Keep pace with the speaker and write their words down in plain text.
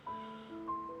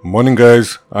Morning,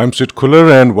 guys. I'm Sid Kuller,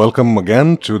 and welcome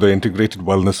again to the Integrated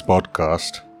Wellness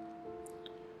Podcast.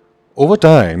 Over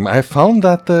time, I found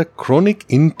that the chronic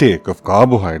intake of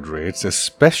carbohydrates,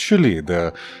 especially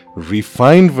the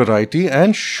refined variety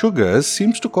and sugars,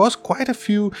 seems to cause quite a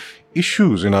few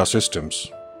issues in our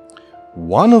systems.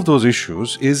 One of those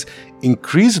issues is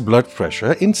increased blood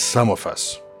pressure in some of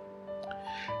us.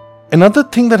 Another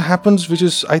thing that happens, which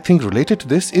is, I think, related to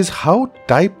this, is how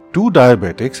type 2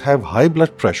 diabetics have high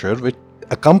blood pressure, which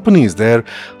accompanies their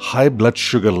high blood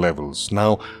sugar levels.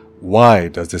 Now, why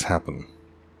does this happen?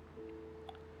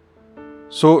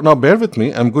 So, now bear with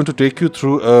me. I'm going to take you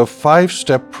through a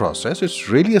 5-step process. It's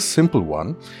really a simple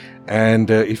one. And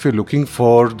if you're looking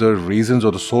for the reasons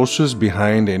or the sources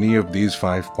behind any of these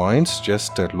 5 points,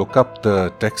 just look up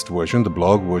the text version, the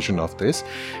blog version of this,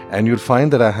 and you'll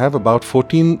find that I have about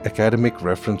 14 academic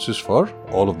references for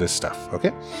all of this stuff.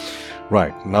 Okay?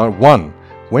 Right. Now, 1.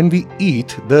 When we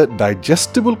eat, the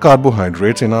digestible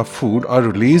carbohydrates in our food are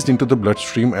released into the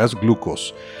bloodstream as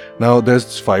glucose. Now,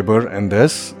 there's fiber and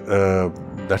there's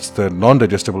that's the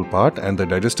non-digestible part, and the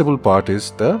digestible part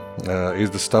is the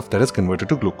stuff that is converted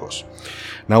to glucose.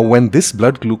 Now, when this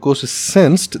blood glucose is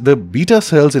sensed, the beta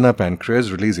cells in our pancreas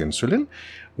release insulin,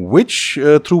 which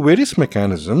through various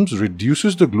mechanisms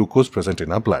reduces the glucose present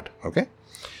in our blood. Okay.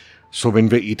 So when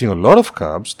we're eating a lot of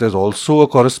carbs, there's also a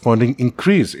corresponding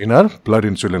increase in our blood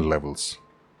insulin levels.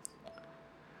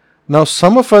 Now,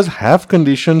 some of us have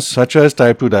conditions such as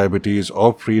type 2 diabetes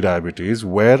or pre-diabetes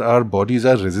where our bodies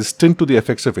are resistant to the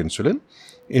effects of insulin,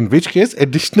 in which case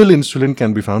additional insulin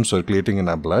can be found circulating in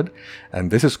our blood,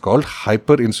 and this is called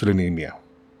hyperinsulinemia.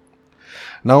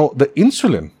 Now, the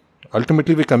insulin,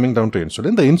 ultimately we're coming down to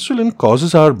insulin. The insulin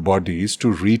causes our bodies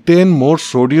to retain more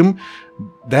sodium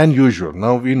than usual.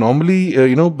 Now, we normally,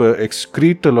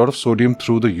 excrete a lot of sodium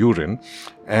through the urine,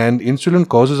 and insulin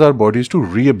causes our bodies to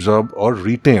reabsorb or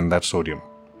retain that sodium.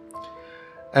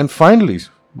 And finally,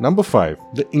 number 5,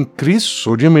 the increased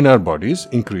sodium in our bodies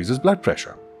increases blood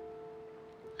pressure.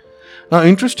 Now,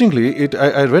 interestingly,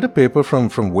 I read a paper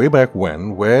from way back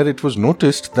when, where it was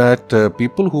noticed that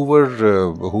people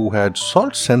who had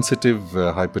salt-sensitive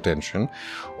hypertension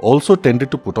also tended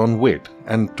to put on weight.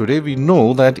 And today we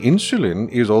know that insulin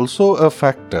is also a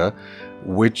factor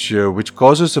which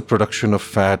causes the production of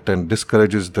fat and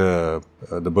discourages the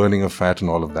burning of fat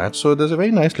and all of that. So there's a very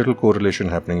nice little correlation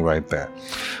happening right there.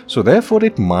 So therefore,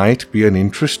 it might be an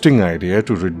interesting idea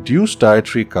to reduce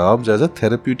dietary carbs as a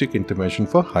therapeutic intervention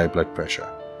for high blood pressure.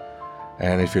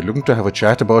 And if you're looking to have a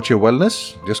chat about your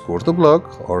wellness, just go to the blog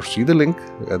or see the link,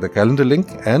 the calendar link,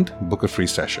 and book a free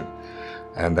session.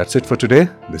 And that's it for today.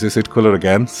 This is Sid Kuller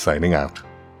again, signing out.